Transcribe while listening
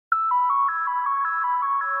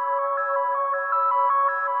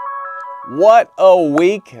What a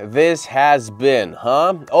week this has been,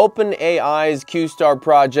 huh? OpenAI's Q-Star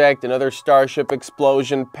project, another Starship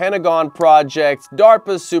explosion, Pentagon projects,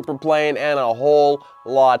 DARPA's superplane, and a whole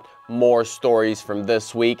lot more stories from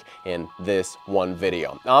this week in this one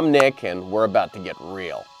video. I'm Nick, and we're about to get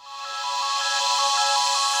real.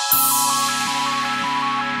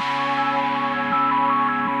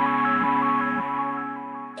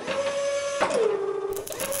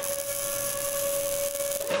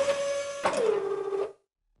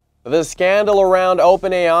 The scandal around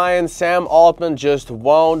OpenAI and Sam Altman just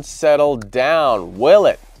won't settle down, will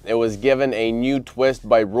it? It was given a new twist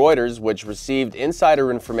by Reuters, which received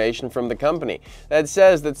insider information from the company that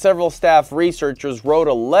says that several staff researchers wrote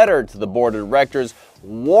a letter to the board of directors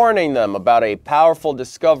warning them about a powerful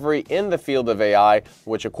discovery in the field of AI,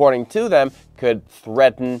 which according to them could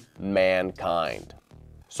threaten mankind.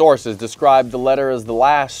 Sources described the letter as the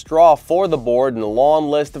last straw for the board in a long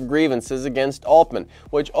list of grievances against Altman,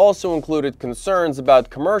 which also included concerns about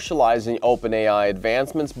commercializing OpenAI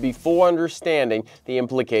advancements before understanding the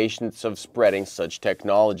implications of spreading such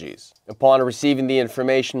technologies. Upon receiving the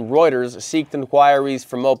information, Reuters sought inquiries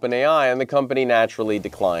from OpenAI, and the company naturally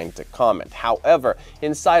declined to comment. However,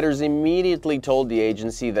 insiders immediately told the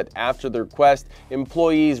agency that after the request,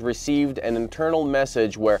 employees received an internal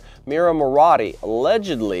message where Mira Muratti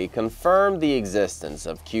allegedly confirmed the existence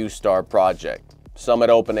of Q-Star project. Some at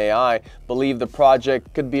OpenAI believe the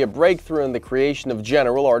project could be a breakthrough in the creation of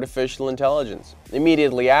general artificial intelligence.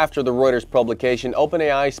 Immediately after the Reuters publication,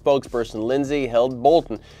 OpenAI spokesperson Lindsay Held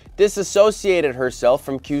Bolton disassociated herself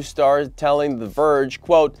from Q-Star, telling The Verge,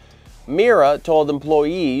 quote, "Mira told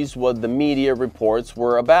employees what the media reports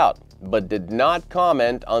were about, but did not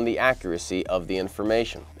comment on the accuracy of the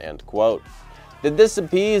information," end quote. Did this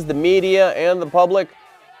appease the media and the public?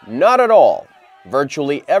 Not at all.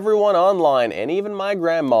 Virtually everyone online, and even my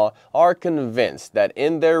grandma, are convinced that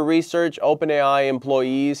in their research, OpenAI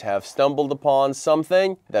employees have stumbled upon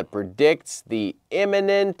something that predicts the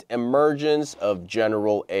imminent emergence of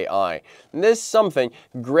general AI. And this something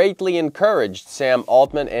greatly encouraged Sam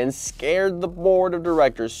Altman and scared the board of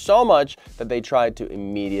directors so much that they tried to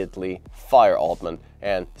immediately fire Altman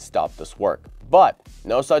and stop this work. But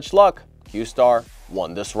no such luck. Q-Star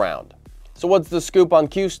won this round. So what's the scoop on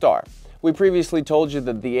Q-Star? We previously told you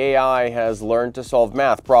that the AI has learned to solve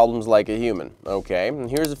math problems like a human. Okay, and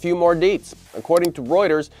here's a few more deets. According to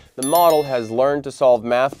Reuters, the model has learned to solve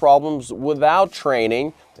math problems without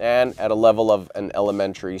training and at a level of an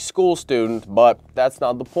elementary school student, but that's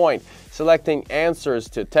not the point. Selecting answers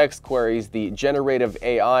to text queries, the generative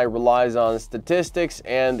AI relies on statistics,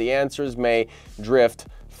 and the answers may drift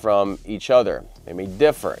from each other. They may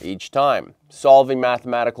differ each time. Solving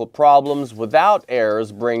mathematical problems without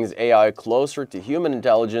errors brings AI closer to human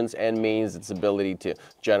intelligence and means its ability to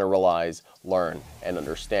generalize, learn, and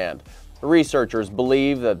understand. Researchers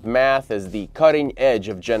believe that math is the cutting edge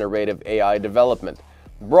of generative AI development.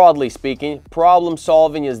 Broadly speaking, problem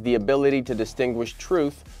solving is the ability to distinguish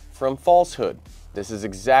truth from falsehood. This is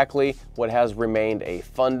exactly what has remained a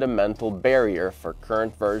fundamental barrier for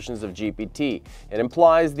current versions of GPT. It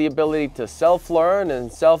implies the ability to self-learn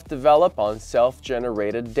and self-develop on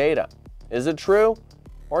self-generated data. Is it true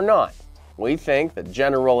or not? We think that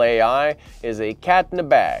general AI is a cat in a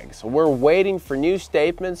bag, so we're waiting for new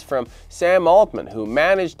statements from Sam Altman, who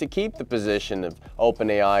managed to keep the position of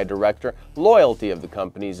OpenAI director, loyalty of the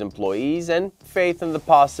company's employees, and faith in the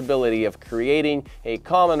possibility of creating a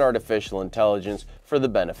common artificial intelligence for the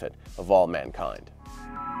benefit of all mankind.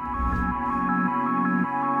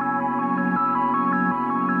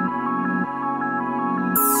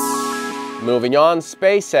 Moving on,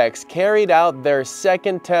 SpaceX carried out their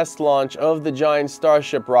second test launch of the giant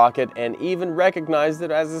Starship rocket and even recognized it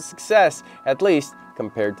as a success, at least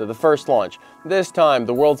compared to the first launch. This time,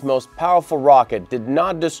 the world's most powerful rocket did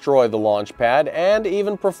not destroy the launch pad and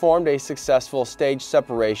even performed a successful stage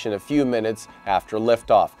separation a few minutes after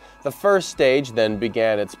liftoff. The first stage then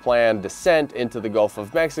began its planned descent into the Gulf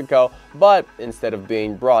of Mexico, but instead of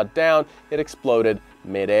being brought down, it exploded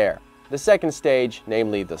mid-air. The second stage,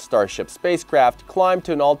 namely the Starship spacecraft, climbed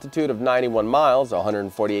to an altitude of 91 miles,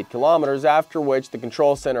 148 kilometers, after which the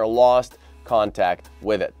control center lost contact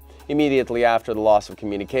with it. Immediately after the loss of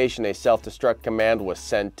communication, a self-destruct command was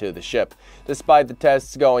sent to the ship. Despite the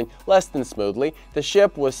tests going less than smoothly, the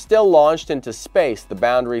ship was still launched into space, the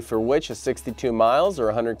boundary for which is 62 miles or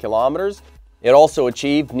 100 kilometers. It also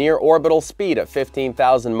achieved near orbital speed of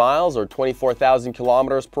 15,000 miles or 24,000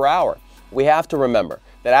 kilometers per hour. We have to remember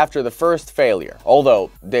that after the first failure, although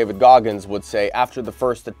David Goggins would say after the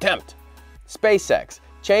first attempt, SpaceX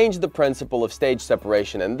changed the principle of stage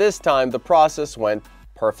separation, and this time the process went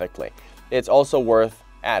perfectly. It's also worth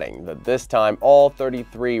adding that this time all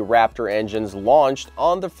 33 Raptor engines launched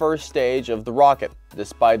on the first stage of the rocket.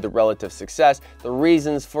 Despite the relative success, the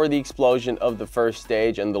reasons for the explosion of the first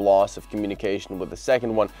stage and the loss of communication with the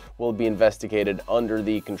second one will be investigated under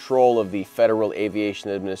the control of the Federal Aviation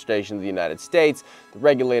Administration of the United States. The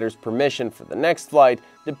regulator's permission for the next flight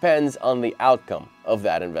depends on the outcome of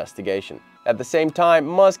that investigation. At the same time,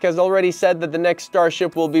 Musk has already said that the next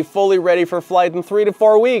Starship will be fully ready for flight in 3 to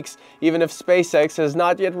 4 weeks. Even if SpaceX has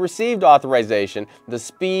not yet received authorization, the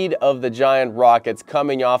speed of the giant rockets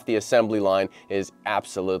coming off the assembly line is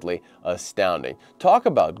absolutely astounding. Talk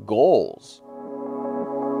about goals.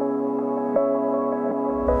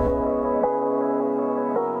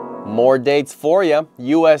 More dates for you.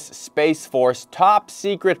 U.S. Space Force top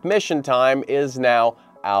secret mission time is now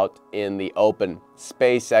out in the open.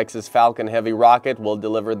 SpaceX's Falcon Heavy rocket will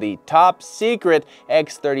deliver the top secret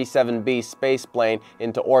X-37B spaceplane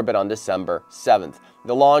into orbit on December 7th.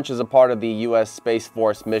 The launch is a part of the U.S. Space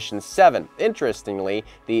Force Mission 7. Interestingly,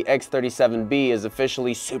 the X-37B is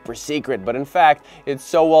officially super secret, but in fact, it's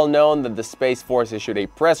so well known that the Space Force issued a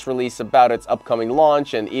press release about its upcoming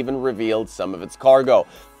launch and even revealed some of its cargo.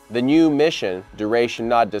 The new mission, duration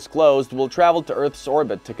not disclosed, will travel to Earth's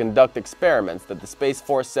orbit to conduct experiments that the Space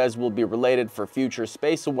Force says will be related for future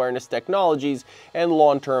space awareness technologies and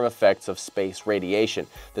long-term effects of space radiation.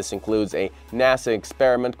 This includes a NASA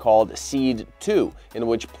experiment called SEED-2, in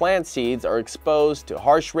which plant seeds are exposed to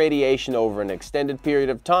harsh radiation over an extended period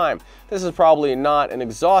of time. This is probably not an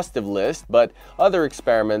exhaustive list, but other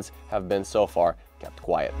experiments have been so far kept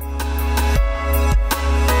quiet.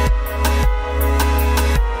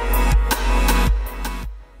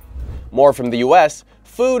 More from the U.S.,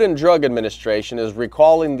 Food and Drug Administration is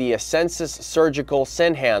recalling the Census Surgical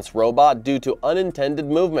Senhance robot due to unintended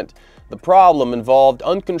movement. The problem involved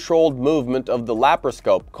uncontrolled movement of the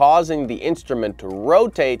laparoscope, causing the instrument to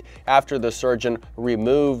rotate after the surgeon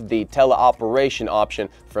removed the teleoperation option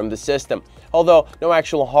from the system. Although no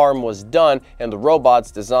actual harm was done and the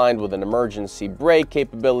robot's designed with an emergency brake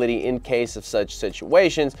capability in case of such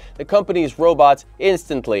situations, the company's robots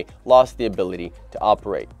instantly lost the ability to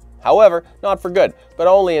operate. However, not for good, but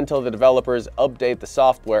only until the developers update the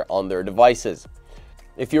software on their devices.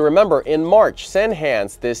 If you remember, in March,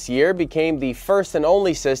 Senhance this year became the first and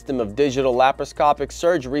only system of digital laparoscopic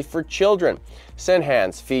surgery for children.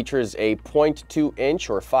 Senhance features a 0.2-inch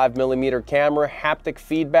or 5mm camera, haptic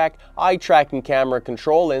feedback, eye-tracking camera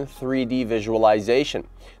control, and 3D visualization.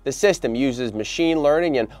 The system uses machine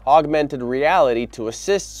learning and augmented reality to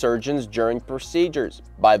assist surgeons during procedures.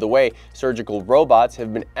 By the way, surgical robots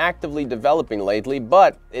have been actively developing lately,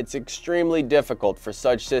 but it's extremely difficult for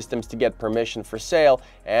such systems to get permission for sale,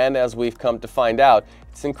 and as we've come to find out,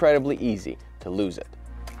 it's incredibly easy to lose it.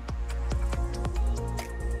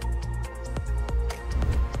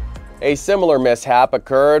 A similar mishap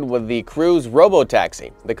occurred with the Cruise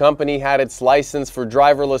robotaxi. The company had its license for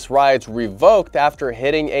driverless rides revoked after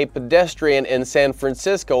hitting a pedestrian in San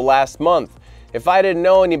Francisco last month. If I didn't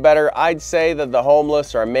know any better, I'd say that the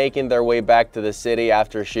homeless are making their way back to the city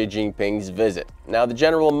after Xi Jinping's visit. Now, the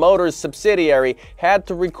General Motors subsidiary had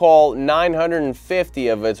to recall 950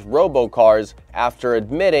 of its robocars after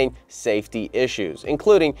admitting safety issues,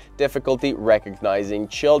 including difficulty recognizing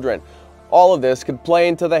children. All of this could play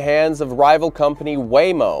into the hands of rival company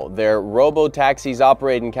Waymo. Their robo-taxis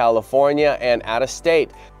operate in California and out of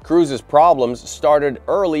state. Cruise's problems started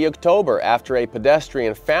early October after a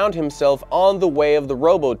pedestrian found himself on the way of the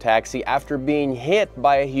robo-taxi after being hit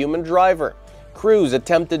by a human driver. Cruise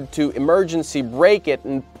attempted to emergency brake it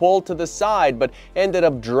and pull to the side, but ended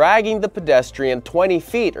up dragging the pedestrian 20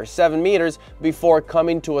 feet or 7 meters before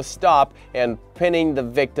coming to a stop and pinning the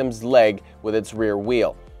victim's leg with its rear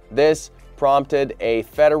wheel. This prompted a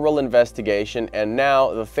federal investigation, and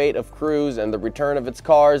now the fate of Cruise and the return of its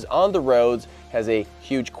cars on the roads has a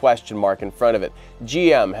huge question mark in front of it.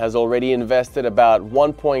 GM has already invested about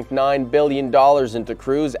 $1.9 billion into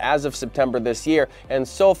Cruise as of September this year, and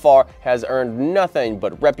so far has earned nothing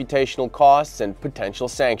but reputational costs and potential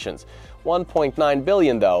sanctions. $1.9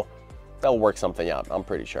 billion though, they'll work something out, I'm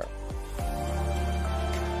pretty sure.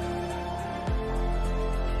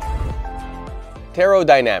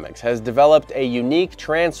 Aerodynamics has developed a unique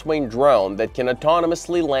transwing drone that can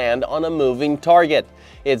autonomously land on a moving target.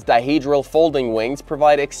 Its dihedral folding wings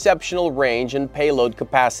provide exceptional range and payload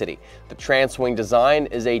capacity. The transwing design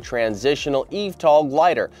is a transitional eVTOL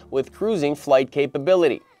glider with cruising flight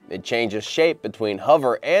capability. It changes shape between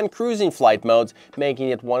hover and cruising flight modes, making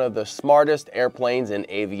it one of the smartest airplanes in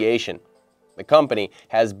aviation. The company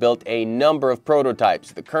has built a number of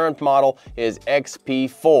prototypes. The current model is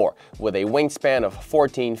XP4 with a wingspan of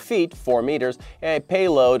 14 feet, 4 meters, and a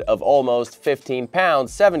payload of almost 15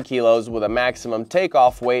 pounds, 7 kilos, with a maximum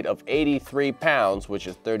takeoff weight of 83 pounds, which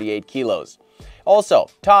is 38 kilos. Also,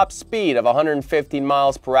 top speed of 115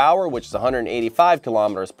 miles per hour, which is 185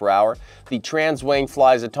 kilometers per hour. The transwing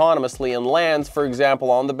flies autonomously and lands, for example,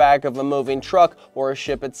 on the back of a moving truck or a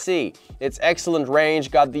ship at sea. Its excellent range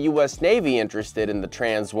got the US Navy interested in the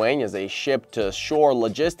transwing as a ship-to-shore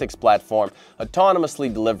logistics platform,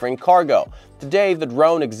 autonomously delivering cargo. Today, the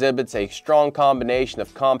drone exhibits a strong combination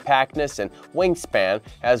of compactness and wingspan,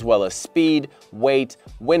 as well as speed, weight,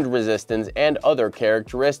 wind resistance, and other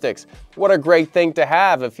characteristics. What a great thing to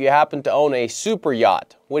have if you happen to own a super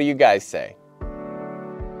yacht. What do you guys say?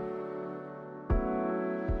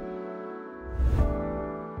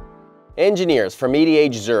 Engineers from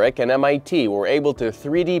ETH Zurich and MIT were able to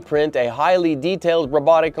 3D print a highly detailed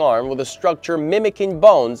robotic arm with a structure mimicking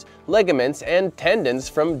bones, ligaments, and tendons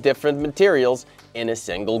from different materials in a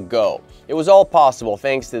single go. It was all possible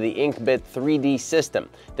thanks to the InkBit 3D system.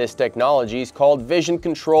 This technology is called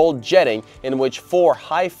vision-controlled jetting, in which 4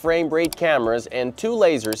 high frame rate cameras and 2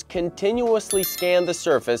 lasers continuously scan the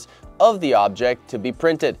surface of the object to be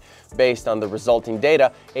printed. Based on the resulting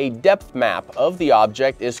data, a depth map of the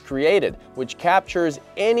object is created, which captures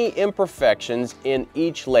any imperfections in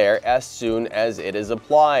each layer as soon as it is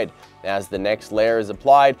applied. As the next layer is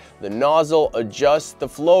applied, the nozzle adjusts the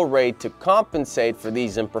flow rate to compensate for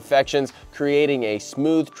these imperfections, creating a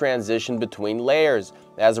smooth transition between layers.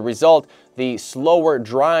 As a result, the slower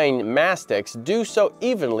drying mastics do so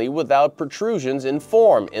evenly without protrusions in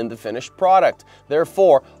form in the finished product.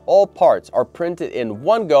 Therefore, all parts are printed in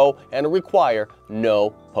one go and require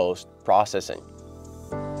no post-processing.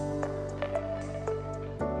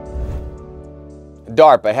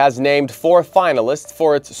 DARPA has named 4 finalists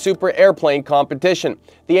for its Super Airplane competition.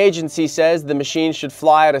 The agency says the machine should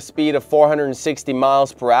fly at a speed of 460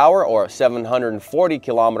 miles per hour or 740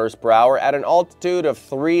 kilometers per hour at an altitude of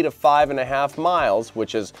 3 to 5.5 miles,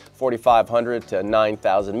 which is 4,500 to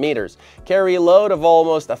 9,000 meters, carry a load of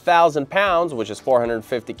almost 1,000 pounds, which is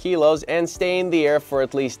 450 kilos, and stay in the air for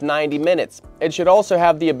at least 90 minutes. It should also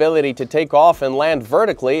have the ability to take off and land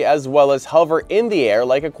vertically, as well as hover in the air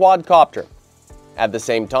like a quadcopter. At the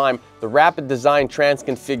same time, the rapid design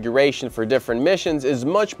transconfiguration for different missions is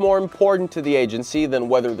much more important to the agency than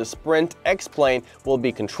whether the Sprint X-plane will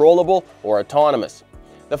be controllable or autonomous.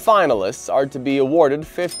 The finalists are to be awarded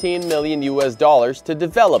 $15 million to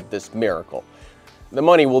develop this miracle. The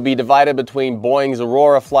money will be divided between Boeing's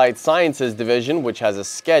Aurora Flight Sciences division, which has a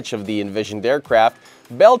sketch of the envisioned aircraft,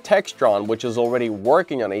 Bell Textron, which is already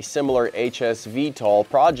working on a similar HSV-TOL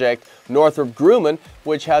project, Northrop Grumman,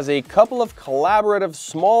 which has a couple of collaborative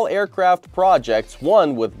small aircraft projects,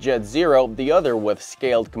 one with Jet Zero, the other with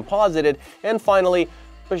Scaled Composited, and finally,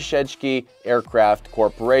 Pashechki Aircraft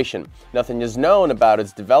Corporation. Nothing is known about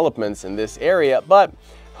its developments in this area, but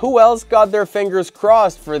who else got their fingers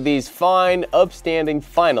crossed for these fine, upstanding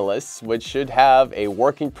finalists, which should have a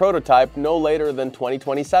working prototype no later than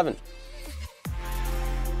 2027?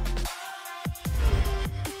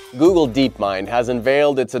 Google DeepMind has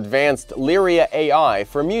unveiled its advanced Lyria AI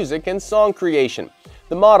for music and song creation.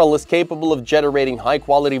 The model is capable of generating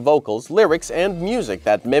high-quality vocals, lyrics, and music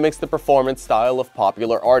that mimics the performance style of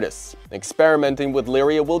popular artists. Experimenting with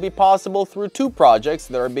Lyria will be possible through 2 projects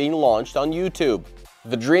that are being launched on YouTube.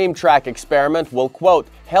 The Dream Track experiment will, quote,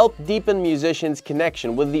 help deepen musicians'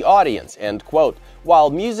 connection with the audience, end quote, while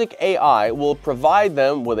Music AI will provide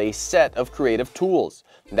them with a set of creative tools.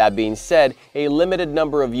 That being said, a limited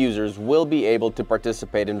number of users will be able to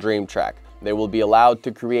participate in Dream Track. They will be allowed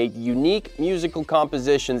to create unique musical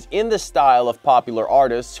compositions in the style of popular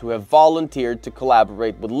artists who have volunteered to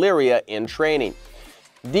collaborate with Lyria in training.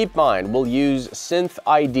 DeepMind will use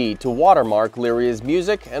SynthID to watermark Lyria's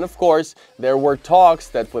music, and of course, there were talks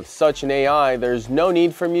that with such an AI, there's no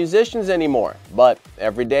need for musicians anymore. But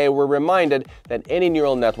every day we're reminded that any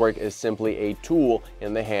neural network is simply a tool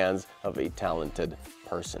in the hands of a talented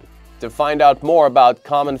person. To find out more about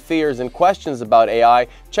common fears and questions about AI,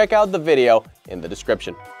 check out the video in the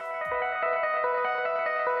description.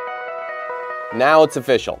 Now it's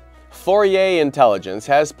official. Fourier Intelligence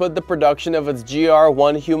has put the production of its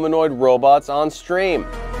GR1 humanoid robots on stream.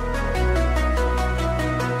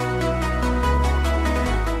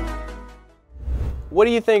 What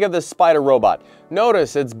do you think of this spider robot?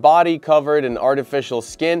 Notice its body covered in artificial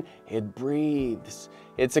skin. It breathes.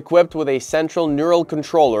 It's equipped with a central neural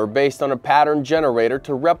controller based on a pattern generator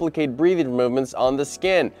to replicate breathing movements on the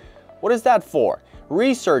skin. What is that for?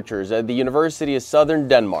 Researchers at the University of Southern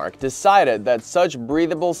Denmark decided that such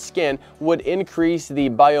breathable skin would increase the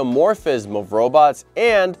biomorphism of robots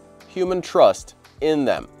and human trust in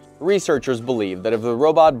them. Researchers believe that if the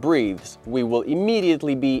robot breathes, we will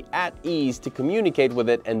immediately be at ease to communicate with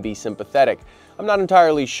it and be sympathetic. I'm not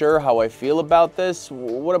entirely sure how I feel about this.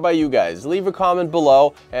 What about you guys? Leave a comment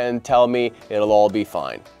below and tell me it'll all be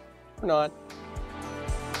fine. Or not.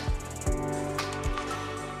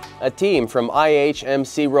 A team from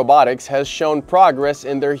IHMC Robotics has shown progress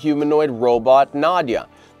in their humanoid robot Nadia.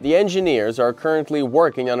 The engineers are currently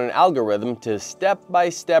working on an algorithm to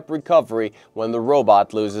step-by-step recovery when the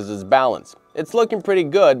robot loses its balance. It's looking pretty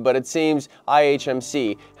good, but it seems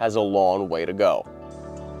IHMC has a long way to go.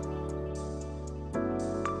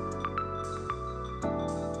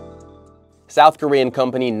 South Korean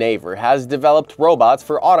company Naver has developed robots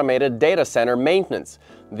for automated data center maintenance.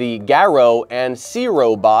 The Garo and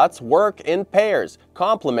Zero bots work in pairs,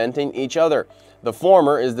 complementing each other. The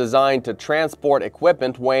former is designed to transport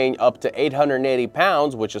equipment weighing up to 880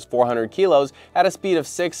 pounds, which is 400 kilos, at a speed of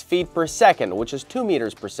 6 feet per second, which is 2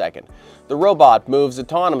 meters per second. The robot moves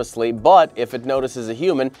autonomously, but if it notices a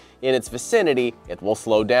human in its vicinity, it will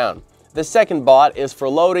slow down. The second bot is for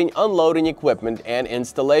loading, unloading equipment, and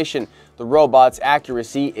installation. The robot's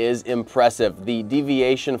accuracy is impressive. The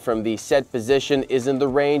deviation from the set position is in the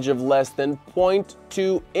range of less than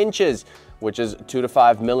 0.2 inches, which is 2 to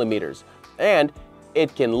 5 millimeters. And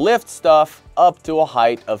it can lift stuff up to a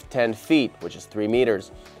height of 10 feet, which is 3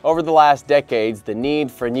 meters. Over the last decades, the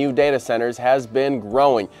need for new data centers has been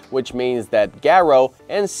growing, which means that Garo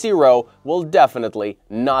and Zero will definitely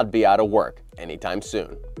not be out of work anytime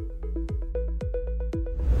soon.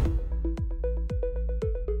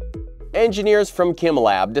 Engineers from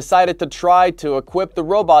KimLab decided to try to equip the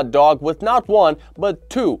robot dog with not one, but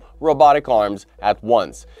 2 robotic arms at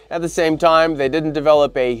once. At the same time, they didn't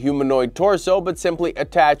develop a humanoid torso, but simply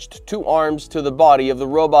attached 2 arms to the body of the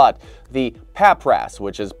robot. The PAPRAS,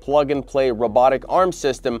 which is plug-and-play robotic arm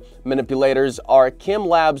system manipulators, are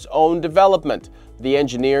KimLab's own development. The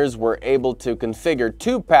engineers were able to configure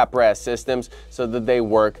 2 PAPRAS systems so that they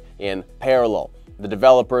work in parallel. The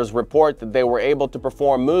developers report that they were able to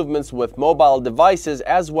perform movements with mobile devices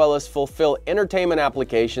as well as fulfill entertainment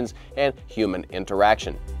applications and human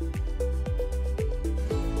interaction.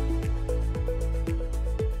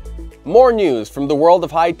 More news from the world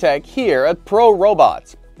of high-tech here at Pro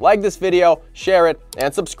Robots. Like this video, share it,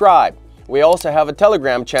 and subscribe. We also have a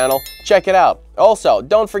Telegram channel. Check it out. Also,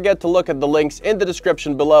 don't forget to look at the links in the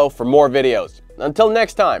description below for more videos. Until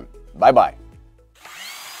next time, bye-bye.